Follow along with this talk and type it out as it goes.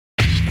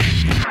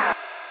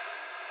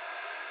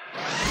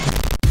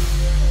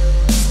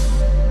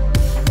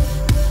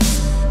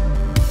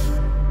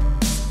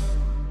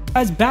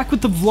Guys, back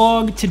with the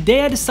vlog.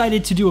 Today I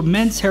decided to do a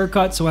men's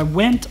haircut, so I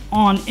went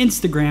on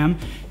Instagram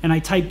and I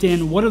typed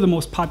in what are the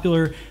most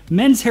popular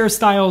men's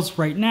hairstyles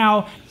right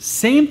now.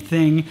 Same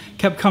thing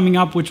kept coming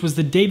up, which was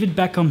the David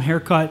Beckham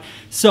haircut.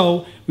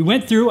 So we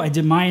went through, I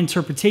did my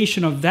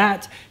interpretation of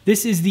that.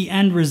 This is the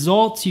end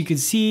result. So you can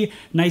see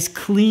nice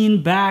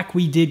clean back.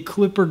 We did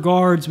clipper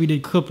guards, we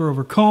did clipper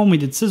over comb, we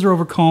did scissor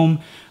over comb,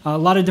 a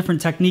lot of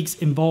different techniques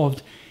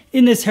involved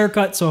in this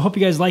haircut. So I hope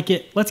you guys like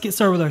it. Let's get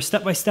started with our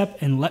step-by-step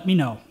and let me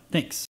know.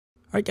 Thanks.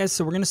 All right, guys,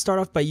 so we're going to start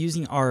off by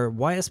using our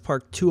YS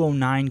Park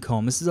 209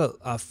 comb. This is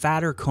a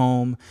fatter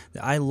comb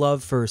that I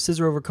love for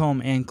scissor over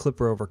comb and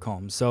clipper over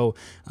comb. So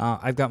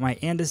I've got my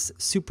Andis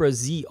Supra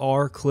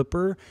ZR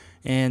clipper,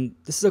 and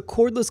this is a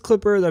cordless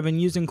clipper that I've been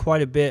using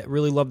quite a bit.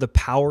 Really love the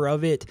power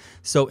of it.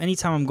 So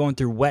anytime I'm going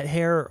through wet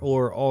hair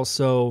or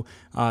also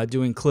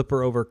doing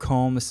clipper over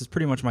comb, this is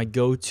pretty much my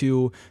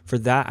go-to for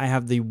that. I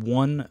have the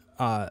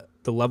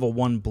level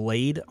 1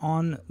 blade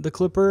on the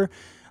clipper.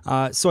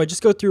 So I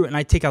just go through and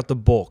I take out the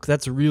bulk.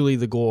 That's really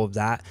the goal of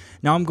that.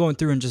 Now I'm going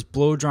through and just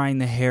blow drying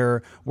the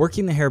hair,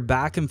 working the hair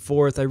back and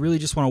forth. I really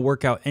just want to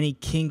work out any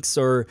kinks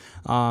or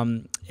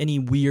any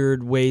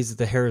weird ways that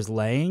the hair is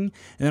laying.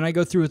 And then I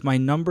go through with my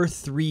number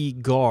 3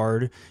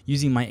 guard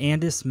using my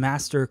Andis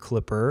Master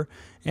Clipper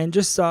and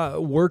just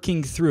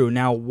working through.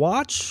 Now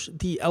watch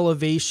the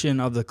elevation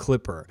of the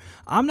clipper.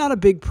 I'm not a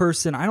big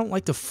person. I don't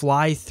like to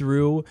fly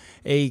through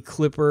a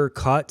clipper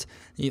cut.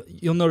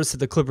 You'll notice that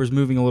the clipper is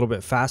moving a little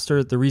bit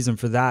faster. The reason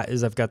for that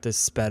is I've got this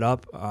sped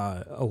up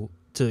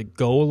to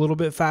go a little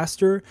bit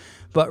faster,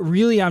 but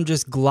really I'm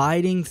just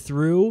gliding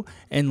through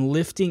and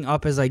lifting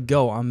up as I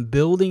go. I'm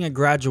building a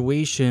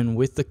graduation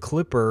with the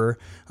clipper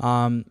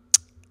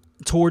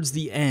towards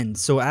the end.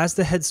 So as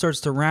the head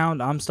starts to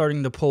round, I'm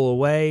starting to pull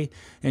away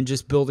and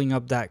just building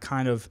up that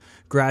kind of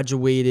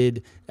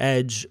graduated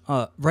edge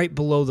right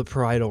below the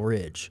parietal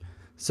ridge.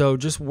 So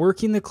just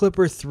working the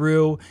clipper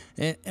through.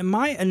 And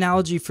my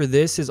analogy for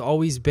this has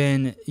always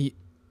been,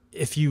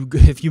 if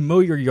you mow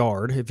your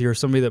yard, if you're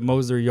somebody that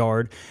mows their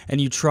yard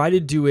and you try to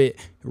do it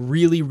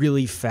really,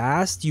 really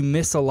fast, you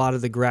miss a lot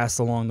of the grass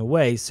along the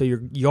way, so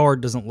your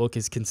yard doesn't look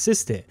as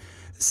consistent.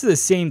 This is the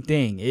same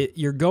thing.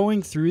 You're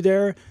going through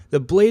there, the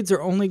blades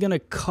are only going to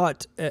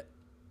cut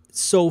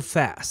so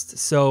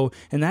fast.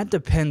 And that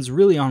depends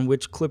really on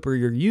which clipper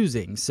you're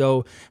using.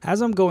 So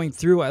as I'm going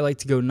through, I like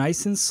to go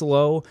nice and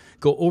slow,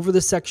 go over the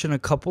section a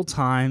couple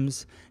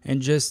times,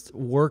 and just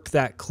work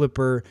that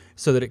clipper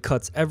so that it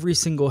cuts every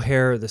single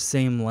hair the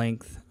same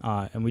length,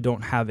 and we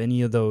don't have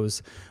any of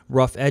those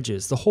rough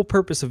edges. The whole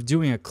purpose of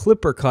doing a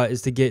clipper cut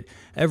is to get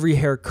every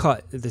hair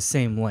cut at the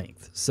same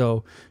length.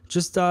 So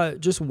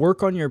just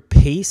work on your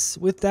pace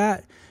with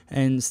that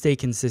and stay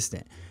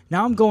consistent.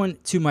 Now I'm going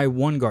to my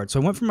 1 guard.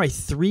 So I went from my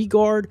 3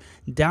 guard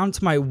down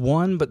to my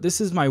 1, but this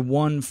is my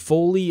 1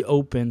 fully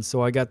open,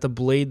 so I got the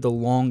blade the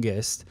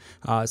longest.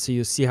 So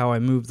you'll see how I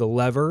move the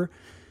lever.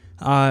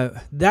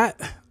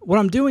 What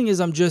I'm doing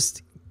is I'm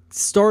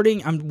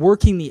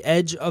working the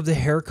edge of the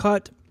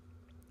haircut,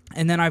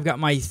 and then I've got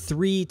my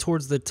 3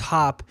 towards the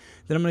top.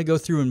 Then I'm going to go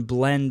through and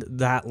blend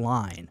that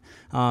line.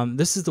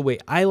 This is the way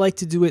I like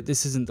to do it.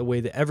 This isn't the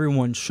way that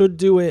everyone should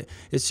do it.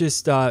 It's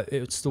just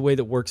it's the way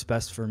that works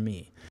best for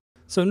me.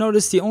 So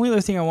notice the only other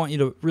thing I want you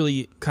to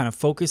really kind of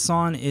focus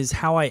on is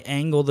how I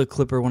angle the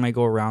clipper when I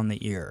go around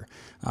the ear.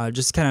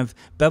 Just kind of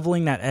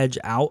beveling that edge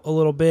out a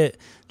little bit,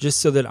 just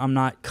so that I'm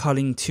not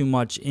cutting too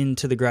much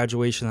into the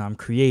graduation that I'm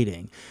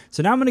creating.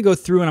 So now I'm going to go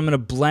through and I'm going to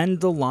blend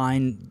the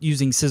line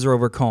using scissor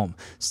over comb.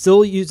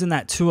 Still using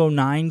that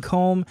 209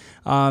 comb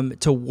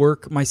to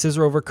work my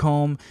scissor over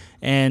comb,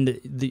 and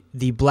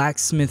the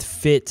Blacksmith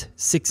Fit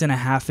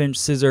 6.5-inch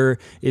scissor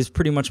is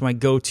pretty much my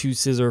go-to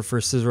scissor for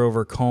scissor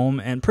over comb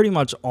and pretty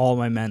much all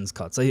my men's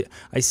cuts.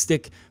 I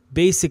stick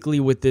basically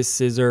with this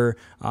scissor,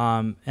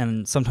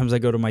 and sometimes I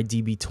go to my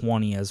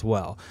DB20 as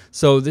well.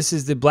 So this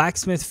is the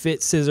Blacksmith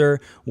Fit scissor,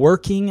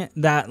 working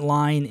that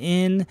line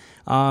in,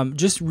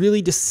 just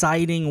really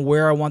deciding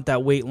where I want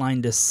that weight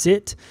line to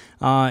sit,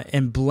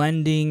 and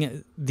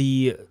blending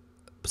the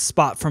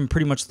spot from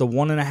pretty much the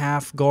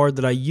 1.5 guard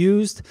that I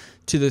used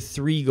to the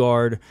 3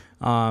 guard,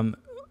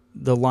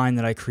 the line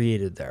that I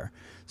created there.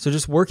 So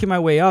just working my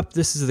way up.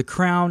 This is the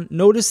crown.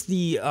 Notice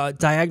the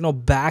diagonal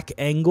back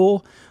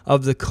angle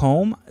of the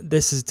comb.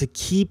 This is to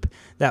keep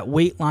that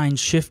weight line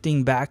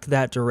shifting back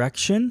that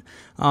direction.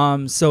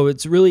 So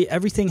it's really,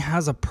 everything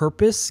has a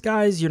purpose,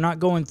 guys. You're not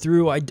going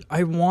through.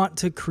 I want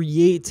to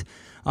create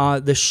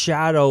the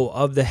shadow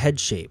of the head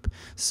shape.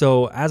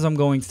 So as I'm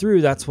going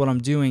through, that's what I'm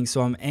doing.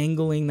 So I'm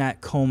angling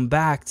that comb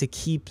back to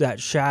keep that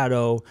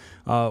shadow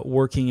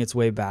working its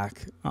way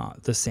back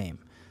the same.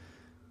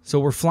 So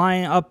we're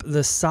flying up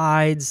the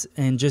sides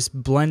and just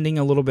blending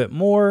a little bit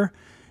more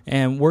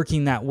and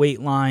working that weight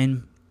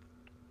line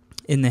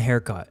in the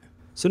haircut.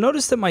 So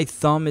notice that my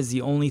thumb is the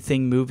only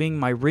thing moving.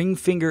 My ring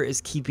finger is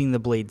keeping the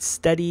blade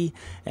steady,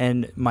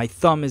 and my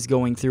thumb is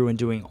going through and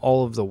doing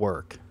all of the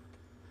work.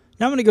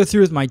 Now I'm going to go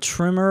through with my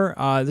trimmer.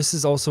 This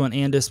is also an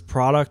Andis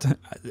product.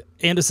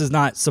 Andis is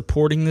not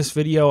supporting this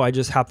video. I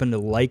just happen to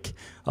like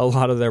a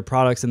lot of their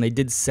products, and they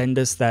did send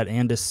us that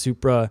Andis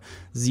Supra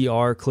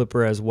ZR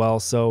clipper as well.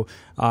 So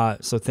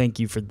thank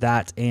you for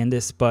that,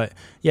 Andis. But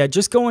yeah,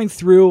 just going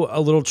through a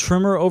little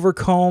trimmer over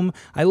comb.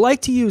 I like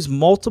to use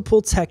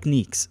multiple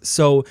techniques.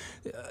 So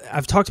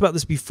I've talked about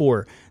this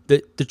before.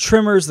 The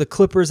trimmers, the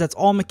clippers, that's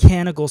all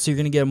mechanical, so you're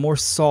going to get a more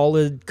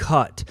solid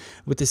cut.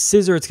 With the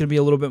scissor, it's going to be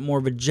a little bit more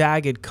of a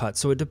jagged cut.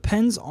 So it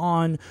depends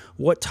on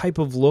what type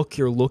of look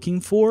you're looking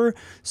for.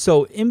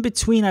 So in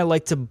between, I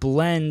like to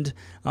blend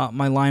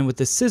my line with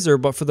the scissor,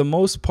 but for the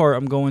most part,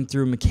 I'm going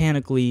through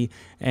mechanically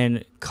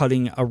and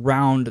cutting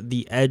around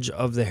the edge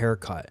of the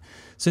haircut.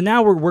 So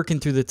now we're working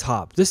through the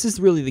top. This is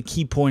really the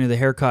key point of the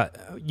haircut.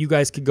 You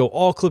guys could go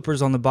all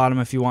clippers on the bottom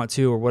if you want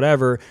to or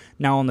whatever.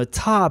 Now on the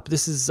top,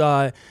 this is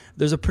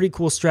there's a pretty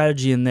cool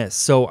strategy in this.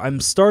 So I'm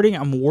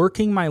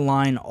working my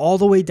line all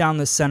the way down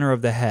the center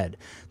of the head.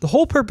 The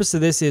whole purpose of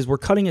this is we're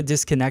cutting a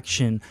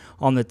disconnection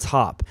on the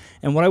top.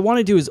 And what I want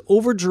to do is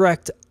over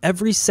direct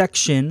every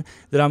section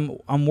that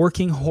I'm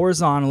working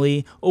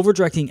horizontally, over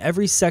directing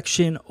every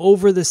section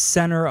over the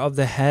center of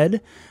the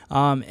head.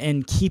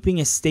 And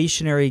keeping a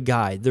stationary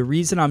guide. The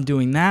reason I'm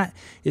doing that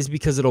is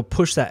because it'll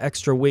push that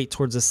extra weight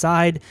towards the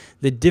side.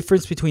 The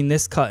difference between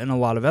this cut and a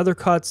lot of other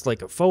cuts,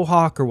 like a faux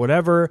hawk or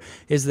whatever,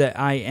 is that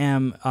I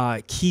am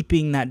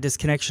keeping that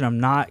disconnection. I'm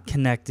not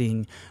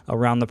connecting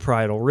around the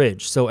parietal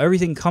ridge. So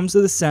everything comes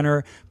to the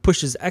center,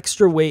 pushes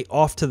extra weight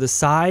off to the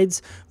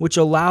sides, which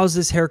allows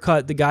this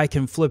haircut, the guy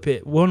can flip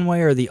it one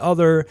way or the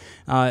other,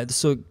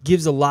 so it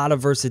gives a lot of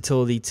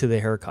versatility to the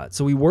haircut.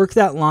 So we work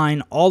that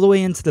line all the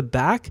way into the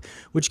back,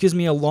 which gives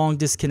me a long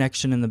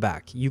disconnection in the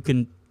back. You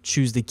can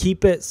choose to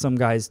keep it. Some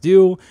guys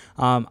do.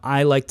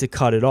 I like to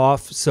cut it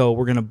off. So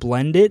we're going to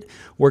blend it,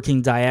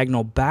 working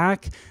diagonal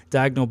back.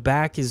 Diagonal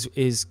back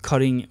is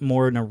cutting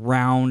more in a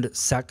round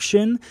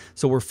section.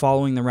 So we're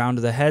following the round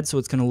of the head, so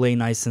it's going to lay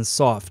nice and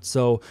soft.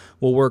 So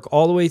we'll work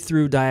all the way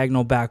through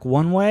diagonal back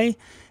one way,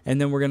 and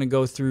then we're going to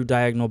go through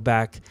diagonal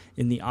back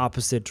in the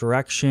opposite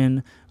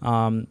direction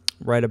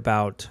right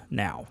about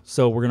now.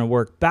 So we're going to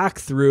work back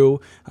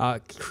through,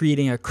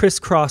 creating a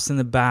crisscross in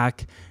the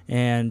back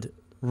and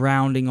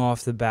rounding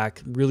off the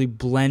back, really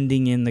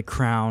blending in the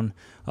crown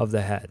of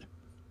the head.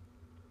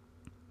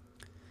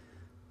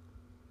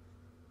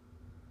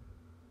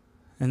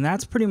 And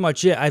that's pretty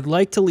much it. I'd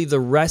like to leave the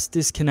rest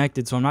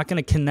disconnected, so I'm not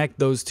going to connect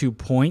those 2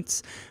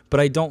 points, but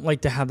I don't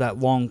like to have that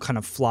long kind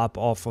of flop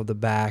off of the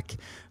back.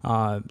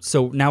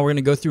 So now we're going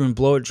to go through and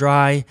blow it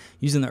dry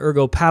using the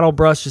Ergo paddle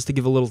brush just to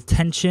give a little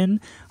tension,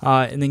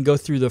 and then go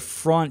through the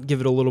front,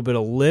 give it a little bit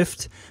of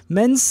lift.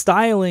 Men's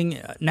styling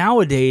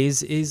nowadays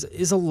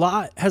has a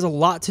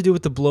lot to do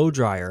with the blow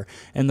dryer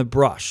and the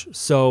brush.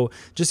 So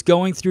just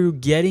going through,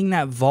 getting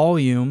that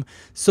volume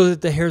so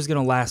that the hair is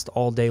going to last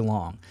all day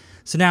long.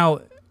 So now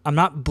I'm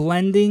not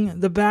blending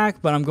the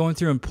back, but I'm going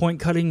through and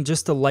point cutting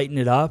just to lighten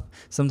it up.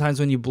 Sometimes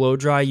when you blow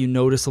dry, you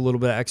notice a little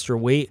bit of extra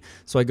weight,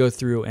 so I go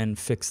through and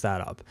fix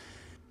that up.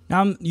 Now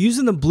I'm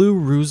using the Blue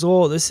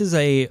Razor. This is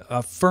a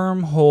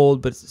firm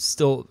hold, but it's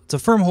a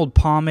firm hold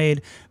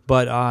pomade,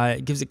 but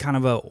it gives it kind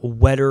of a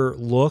wetter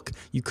look.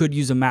 You could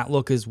use a matte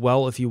look as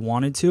well if you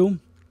wanted to.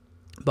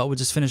 But we'll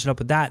just finish it up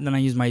with that. And then I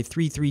use my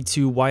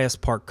 332 YS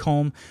Park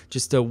comb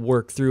just to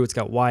work through. It's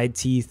got wide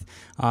teeth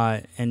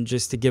and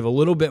just to give a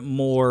little bit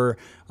more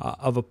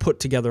of a put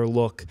together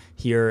look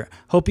here.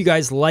 Hope you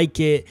guys like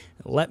it.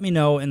 Let me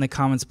know in the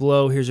comments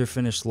below. Here's your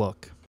finished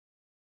look.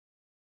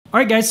 All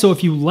right, guys, so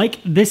if you like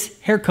this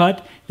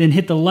haircut, then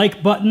hit the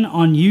like button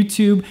on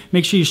YouTube.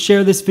 Make sure you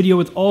share this video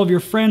with all of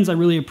your friends. I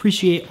really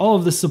appreciate all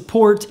of the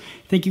support.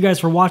 Thank you guys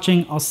for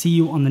watching. I'll see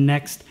you on the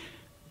next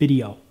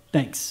video.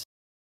 Thanks.